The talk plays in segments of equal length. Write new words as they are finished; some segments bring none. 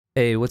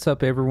Hey, what's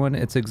up everyone?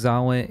 It's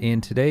Exilent,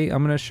 and today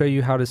I'm going to show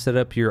you how to set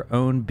up your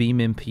own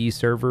BeamMP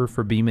server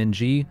for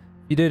BeamNG. If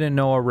you didn't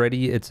know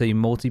already, it's a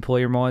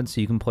multiplayer mod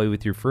so you can play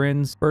with your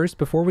friends. First,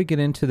 before we get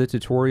into the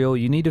tutorial,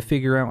 you need to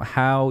figure out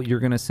how you're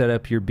going to set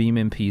up your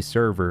BeamMP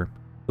server.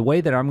 The way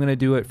that I'm going to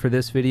do it for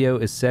this video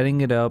is setting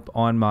it up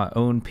on my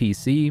own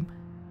PC,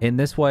 and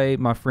this way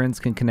my friends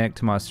can connect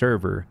to my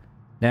server.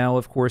 Now,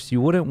 of course, you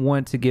wouldn't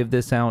want to give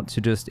this out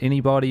to just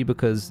anybody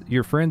because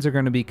your friends are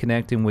going to be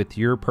connecting with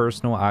your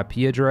personal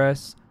IP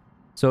address.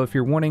 So if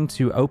you're wanting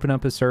to open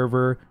up a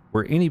server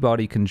where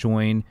anybody can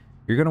join,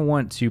 you're going to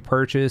want to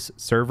purchase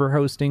server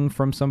hosting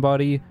from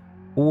somebody,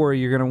 or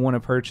you're going to want to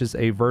purchase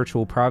a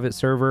virtual private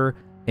server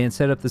and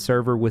set up the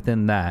server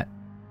within that.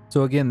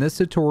 So again, this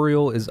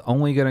tutorial is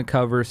only going to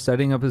cover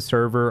setting up a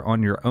server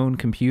on your own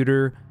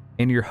computer,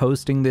 and you're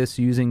hosting this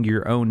using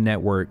your own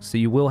network. So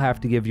you will have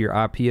to give your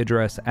IP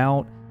address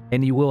out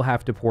and you will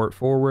have to port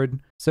forward.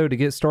 So to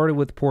get started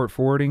with port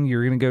forwarding,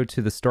 you're going to go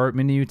to the start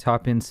menu,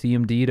 type in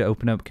CMD to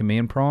open up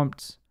command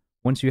prompts.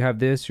 Once you have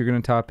this, you're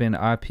going to type in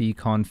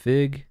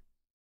ipconfig,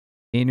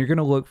 and you're going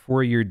to look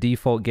for your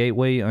default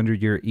gateway under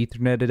your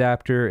Ethernet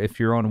adapter. If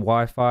you're on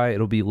Wi-Fi,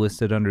 it'll be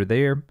listed under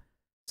there.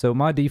 So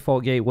my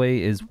default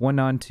gateway is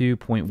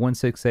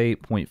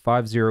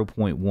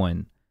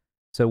 192.168.50.1.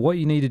 So what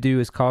you need to do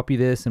is copy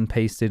this and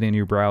paste it in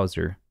your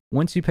browser.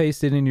 Once you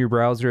paste it in your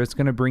browser, it's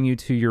going to bring you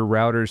to your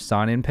router's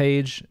sign-in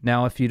page.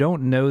 Now, if you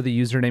don't know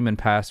the username and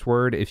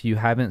password, if you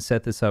haven't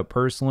set this up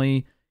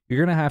personally, you're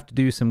going to have to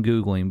do some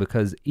Googling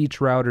because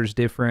each router is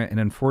different, and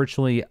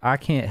unfortunately, I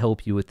can't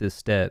help you with this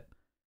step.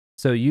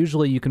 So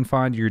usually you can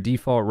find your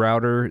default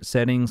router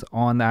settings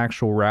on the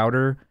actual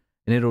router,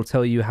 and it'll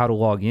tell you how to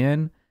log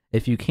in.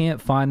 If you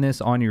can't find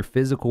this on your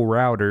physical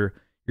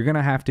router, you're going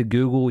to have to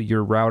Google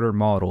your router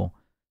model.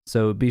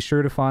 So be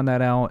sure to find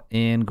that out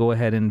and go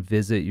ahead and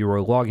visit your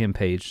login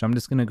page. So I'm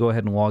just going to go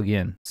ahead and log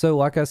in. So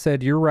like I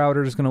said, your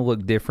router is going to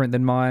look different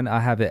than mine. I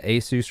have an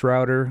Asus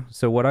router.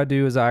 So what I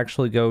do is I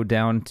actually go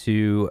down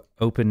to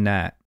Open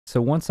NAT.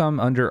 So once I'm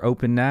under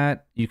Open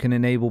NAT, you can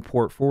enable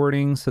port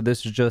forwarding. So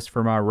this is just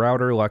for my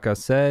router, like I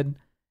said.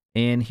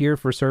 And here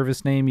for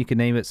service name, you can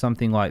name it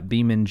something like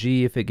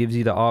BeamNG if it gives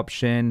you the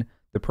option.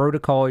 The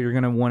protocol, you're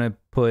going to want to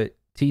put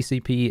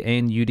TCP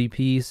and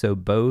UDP, so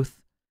both.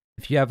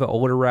 If you have an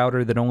older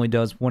router that only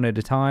does one at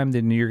a time,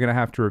 then you're going to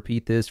have to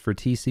repeat this for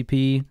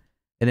TCP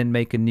and then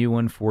make a new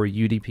one for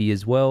UDP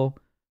as well.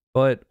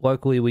 But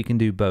luckily we can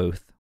do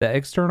both. The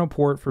external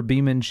port for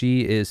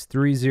BeamNG is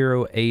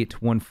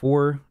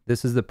 30814.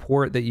 This is the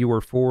port that you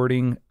are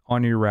forwarding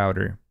on your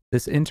router.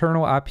 This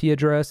internal IP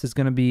address is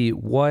going to be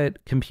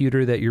what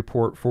computer that you're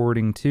port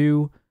forwarding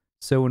to.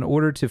 So in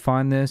order to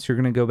find this, you're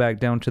going to go back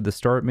down to the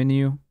start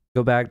menu,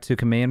 go back to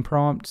command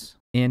prompts,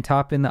 and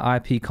type in the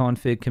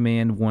ipconfig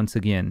command once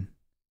again.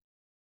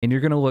 And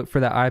you're going to look for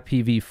the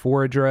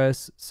IPv4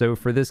 address. So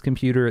for this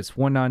computer, it's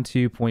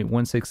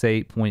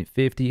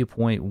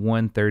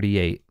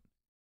 192.168.50.138.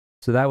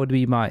 So that would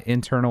be my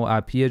internal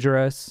IP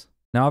address.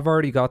 Now I've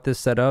already got this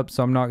set up,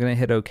 so I'm not going to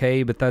hit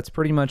OK, but that's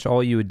pretty much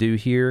all you would do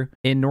here.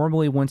 And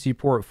normally once you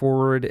port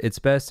forward, it's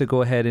best to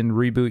go ahead and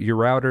reboot your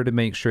router to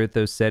make sure that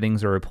those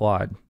settings are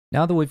applied.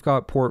 Now that we've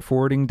got port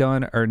forwarding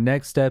done, our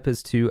next step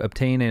is to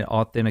obtain an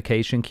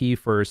authentication key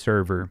for a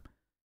server.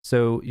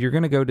 So you're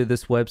going to go to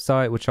this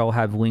website, which I'll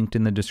have linked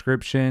in the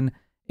description,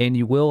 and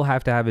you will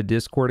have to have a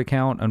Discord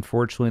account.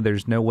 Unfortunately,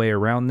 there's no way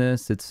around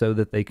this. It's so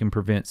that they can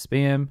prevent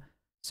spam.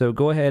 So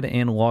go ahead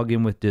and log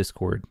in with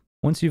Discord.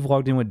 Once you've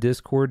logged in with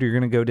Discord, you're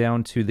going to go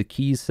down to the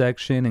keys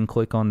section and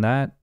click on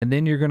that. And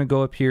then you're going to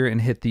go up here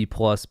and hit the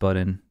plus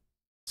button.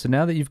 So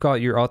now that you've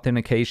got your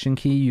authentication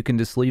key, you can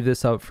just leave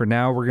this up for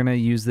now. We're going to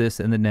use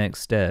this in the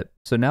next step.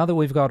 So now that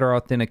we've got our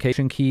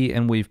authentication key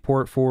and we've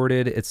port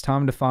forwarded, it's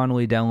time to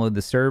finally download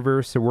the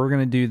server. So we're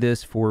going to do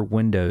this for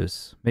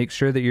Windows. Make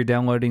sure that you're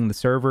downloading the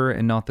server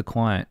and not the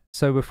client.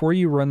 So before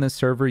you run this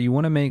server, you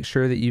want to make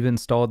sure that you've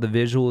installed the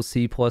Visual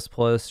C++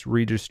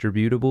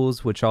 redistributables,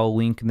 which I'll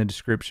link in the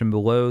description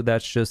below.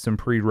 That's just some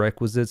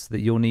prerequisites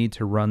that you'll need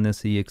to run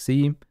this exe.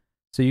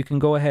 So you can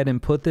go ahead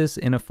and put this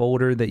in a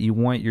folder that you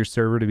want your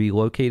server to be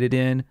located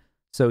in.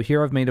 So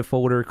here I've made a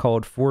folder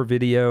called for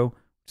video.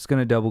 Just going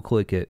to double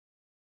click it.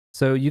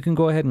 So you can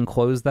go ahead and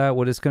close that.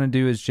 What it's going to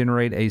do is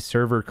generate a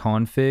server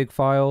config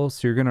file.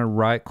 So you're going to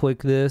right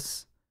click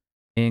this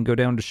and go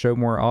down to show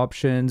more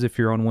options if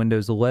you're on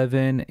Windows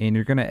 11, and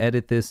you're going to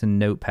edit this in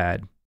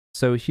Notepad.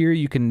 So here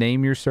you can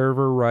name your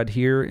server right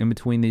here in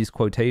between these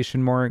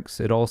quotation marks.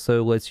 It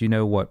also lets you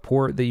know what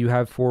port that you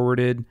have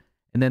forwarded.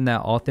 And then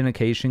that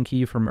authentication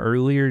key from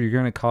earlier, you're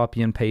going to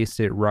copy and paste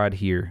it right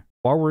here.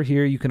 While we're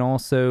here, you can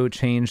also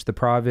change the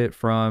private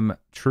from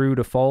true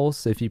to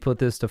false. If you put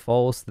this to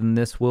false, then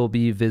this will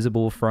be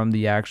visible from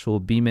the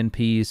actual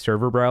BeamNP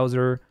server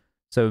browser.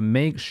 So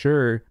make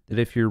sure that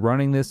if you're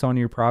running this on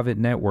your private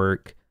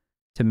network,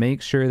 to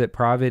make sure that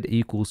private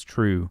equals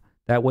true.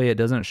 That way it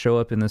doesn't show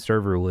up in the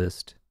server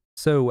list.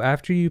 So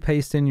after you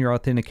paste in your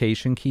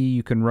authentication key,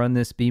 you can run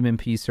this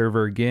BeamMP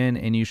server again,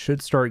 and you should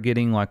start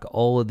getting like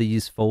all of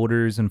these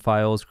folders and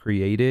files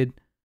created.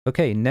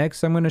 Okay,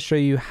 next I'm going to show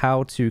you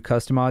how to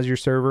customize your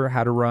server,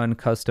 how to run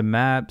custom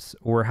maps,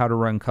 or how to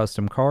run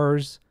custom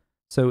cars.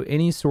 So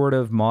any sort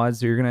of mods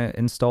that you're going to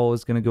install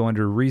is going to go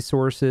under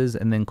resources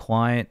and then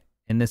client,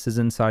 and this is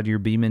inside your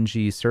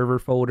BeamNG server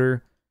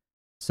folder.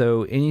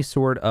 So any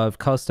sort of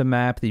custom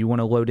map that you want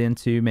to load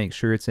into, make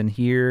sure it's in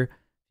here.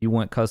 If you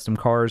want custom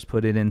cars,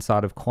 put it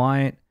inside of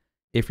client.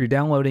 If you're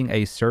downloading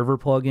a server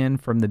plugin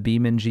from the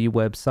BeamNG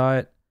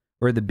website,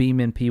 or the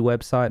BeamMP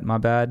website, my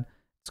bad,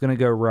 it's going to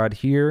go right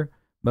here.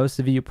 Most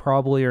of you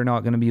probably are not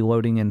going to be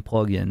loading in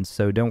plugins,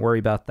 so don't worry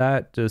about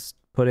that. Just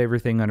put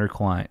everything under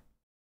client.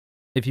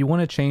 If you want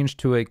to change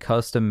to a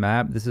custom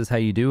map, this is how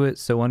you do it.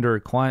 So under a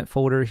client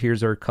folder,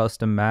 here's our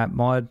custom map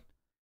mod.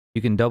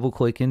 You can double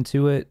click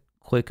into it,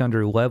 click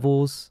under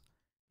levels,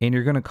 and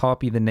you're going to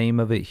copy the name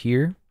of it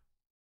here.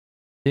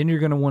 Then you're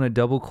going to want to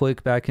double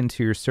click back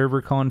into your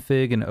server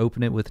config and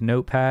open it with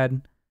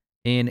Notepad.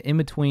 And in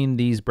between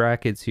these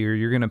brackets here,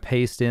 you're going to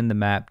paste in the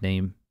map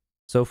name.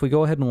 So if we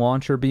go ahead and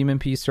launch our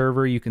BeamMP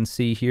server, you can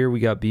see here we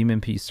got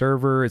BeamMP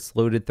server, it's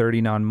loaded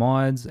 39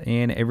 mods,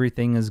 and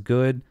everything is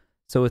good.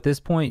 So at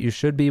this point, you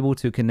should be able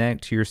to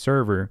connect to your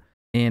server.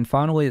 And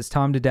finally, it's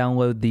time to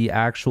download the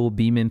actual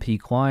BeamMP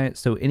client.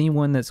 So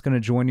anyone that's going to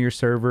join your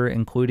server,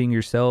 including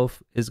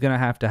yourself, is going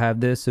to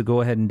have this, so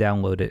go ahead and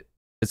download it.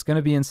 It's going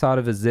to be inside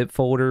of a zip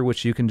folder,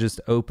 which you can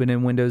just open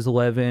in Windows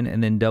 11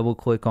 and then double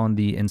click on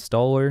the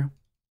installer.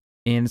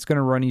 And it's going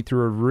to run you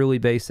through a really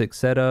basic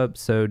setup.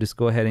 So just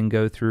go ahead and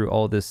go through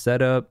all this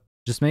setup.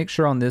 Just make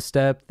sure on this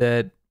step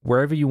that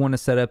wherever you want to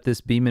set up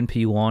this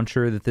BeamMP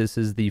launcher, that this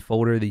is the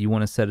folder that you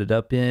want to set it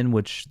up in,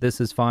 which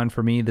this is fine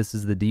for me. This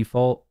is the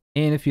default.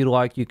 And if you'd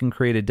like, you can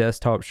create a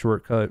desktop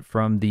shortcut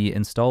from the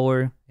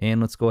installer,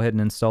 and let's go ahead and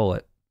install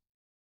it.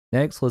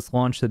 Next, let's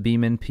launch the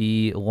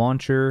BeamMP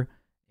launcher,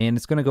 and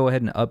it's going to go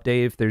ahead and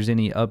update if there's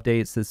any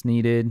updates that's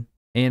needed.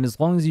 And as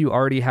long as you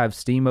already have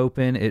Steam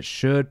open, it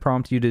should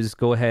prompt you to just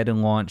go ahead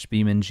and launch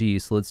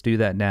BeamNG. So let's do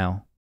that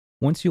now.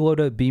 Once you load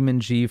up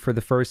BeamNG for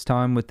the first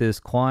time with this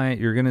client,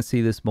 you're going to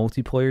see this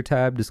multiplayer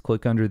tab. Just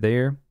click under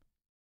there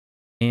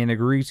and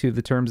agree to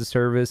the terms of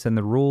service and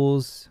the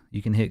rules.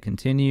 You can hit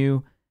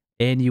continue,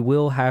 and you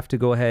will have to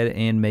go ahead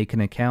and make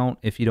an account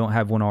if you don't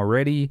have one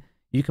already.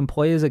 You can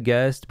play as a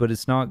guest, but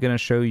it's not going to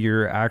show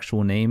your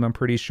actual name, I'm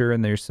pretty sure,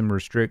 and there's some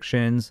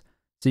restrictions.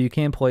 So you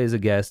can play as a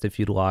guest if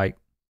you'd like.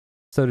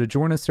 So to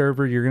join a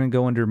server, you're going to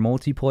go under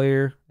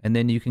multiplayer, and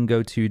then you can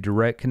go to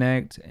direct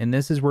connect, and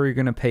this is where you're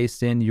going to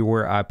paste in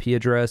your IP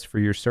address for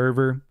your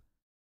server.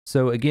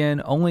 So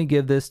again, only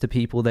give this to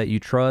people that you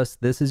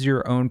trust. This is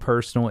your own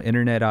personal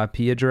internet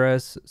IP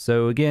address.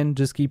 So again,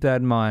 just keep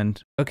that in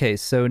mind. Okay,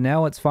 so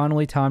now it's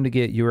finally time to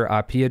get your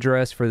IP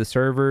address for the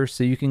server.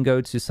 So you can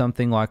go to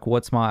something like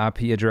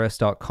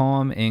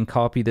whatsmyipaddress.com and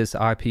copy this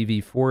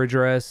IPv4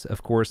 address.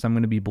 Of course, I'm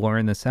going to be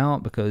blurring this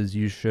out because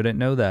you shouldn't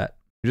know that.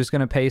 You're just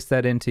going to paste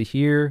that into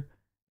here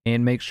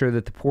and make sure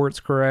that the port's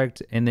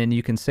correct, and then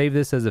you can save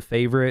this as a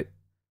favorite.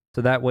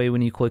 So that way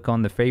when you click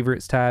on the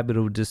favorites tab,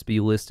 it'll just be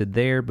listed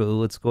there, but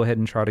let's go ahead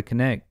and try to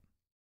connect.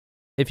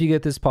 If you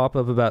get this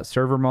pop-up about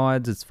server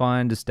mods, it's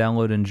fine, just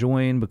download and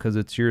join because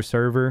it's your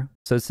server.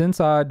 So since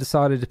I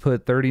decided to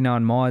put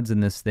 39 mods in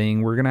this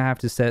thing, we're going to have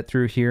to set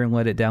through here and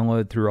let it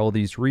download through all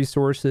these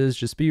resources.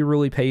 Just be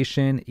really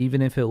patient,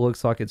 even if it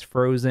looks like it's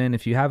frozen.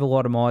 If you have a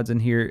lot of mods in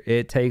here,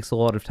 it takes a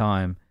lot of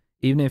time.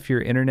 Even if your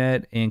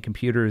internet and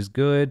computer is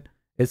good,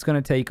 it's going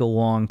to take a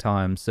long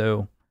time.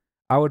 So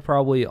I would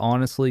probably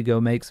honestly go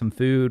make some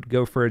food,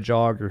 go for a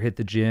jog, or hit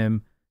the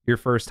gym your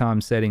first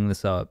time setting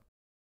this up.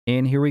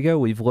 And here we go.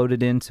 We've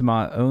loaded into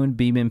my own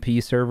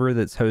BeamMP server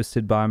that's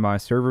hosted by my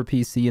server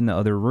PC in the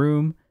other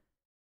room,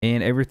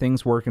 and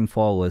everything's working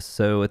flawless.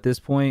 So at this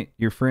point,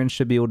 your friends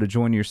should be able to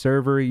join your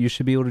server. You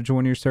should be able to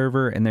join your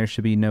server, and there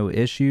should be no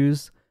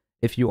issues.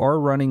 If you are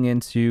running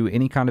into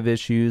any kind of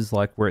issues,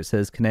 like where it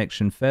says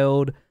connection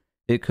failed,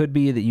 it could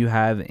be that you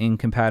have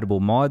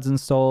incompatible mods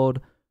installed,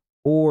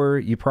 or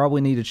you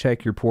probably need to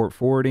check your port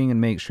forwarding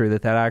and make sure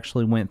that that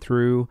actually went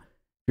through.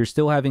 If you're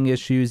still having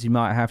issues, you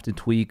might have to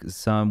tweak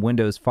some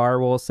Windows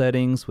firewall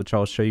settings, which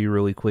I'll show you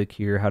really quick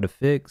here how to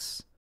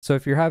fix. So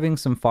if you're having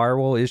some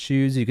firewall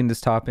issues, you can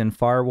just type in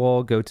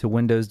firewall, go to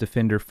Windows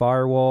Defender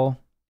Firewall.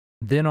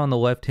 Then on the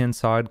left-hand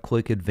side,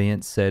 click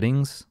Advanced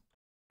Settings.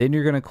 Then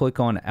you're going to click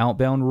on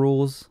Outbound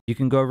Rules. You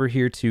can go over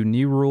here to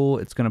New Rule.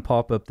 It's going to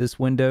pop up this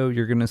window.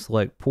 You're going to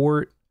select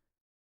Port.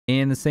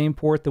 And the same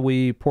port that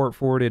we port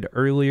forwarded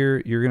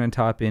earlier, you're going to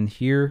type in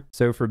here.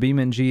 So for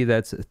BeamNG,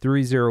 that's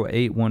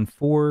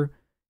 30814.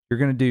 You're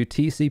going to do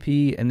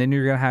TCP, and then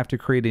you're going to have to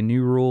create a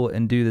new rule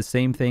and do the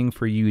same thing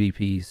for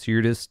UDP. So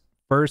you're just,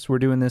 first we're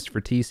doing this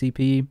for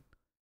TCP,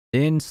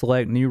 then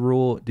select new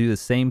rule, do the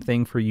same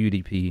thing for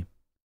UDP.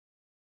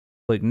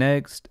 Click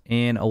next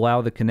and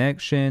allow the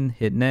connection,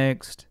 hit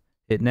next,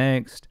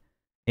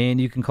 and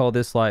you can call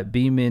this like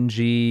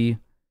BeamNG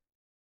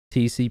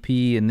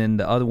TCP, and then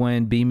the other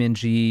one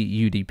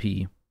BeamNG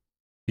UDP.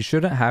 You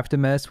shouldn't have to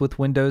mess with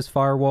Windows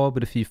Firewall,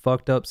 but if you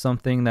fucked up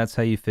something, that's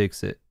how you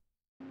fix it.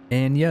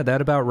 And yeah,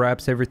 that about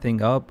wraps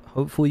everything up.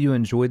 Hopefully you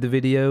enjoyed the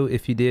video.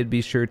 If you did,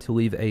 be sure to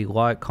leave a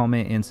like,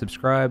 comment, and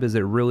subscribe, as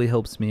it really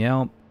helps me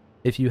out.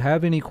 If you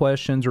have any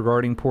questions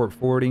regarding port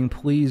forwarding,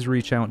 please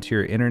reach out to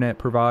your internet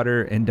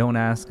provider and don't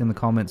ask in the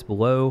comments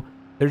below.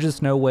 There's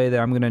just no way that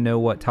I'm going to know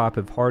what type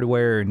of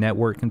hardware or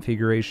network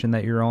configuration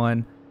that you're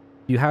on.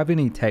 If you have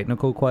any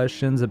technical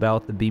questions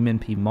about the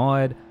BeamMP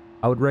mod,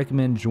 I would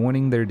recommend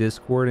joining their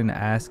Discord and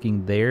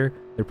asking there.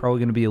 They're probably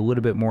going to be a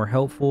little bit more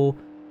helpful.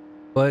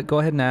 But go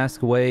ahead and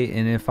ask away,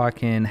 and if I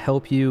can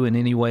help you in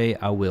any way,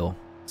 I will.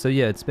 So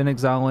yeah, it's been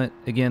Exilent.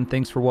 Again,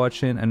 thanks for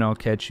watching, and I'll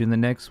catch you in the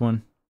next one.